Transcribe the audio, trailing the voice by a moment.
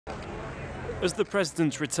As the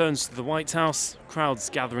president returns to the White House,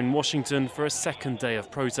 crowds gather in Washington for a second day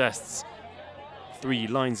of protests. 3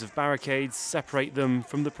 lines of barricades separate them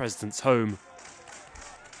from the president's home.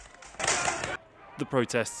 The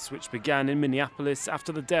protests, which began in Minneapolis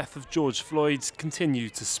after the death of George Floyd, continue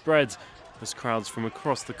to spread as crowds from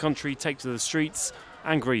across the country take to the streets,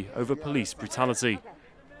 angry over police brutality.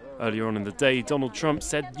 Earlier on in the day, Donald Trump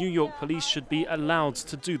said New York police should be allowed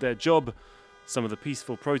to do their job. Some of the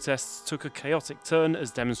peaceful protests took a chaotic turn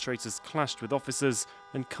as demonstrators clashed with officers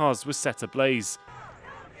and cars were set ablaze.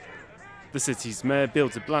 The city's mayor, Bill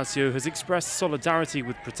de Blasio, has expressed solidarity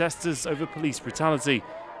with protesters over police brutality,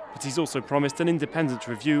 but he's also promised an independent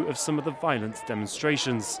review of some of the violent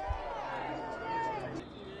demonstrations.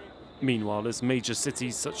 Meanwhile, as major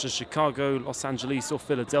cities such as Chicago, Los Angeles or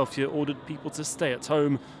Philadelphia ordered people to stay at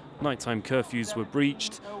home, nighttime curfews were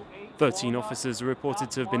breached. 13 officers are reported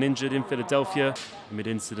to have been injured in Philadelphia amid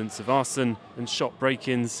incidents of arson and shop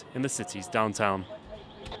break-ins in the city's downtown.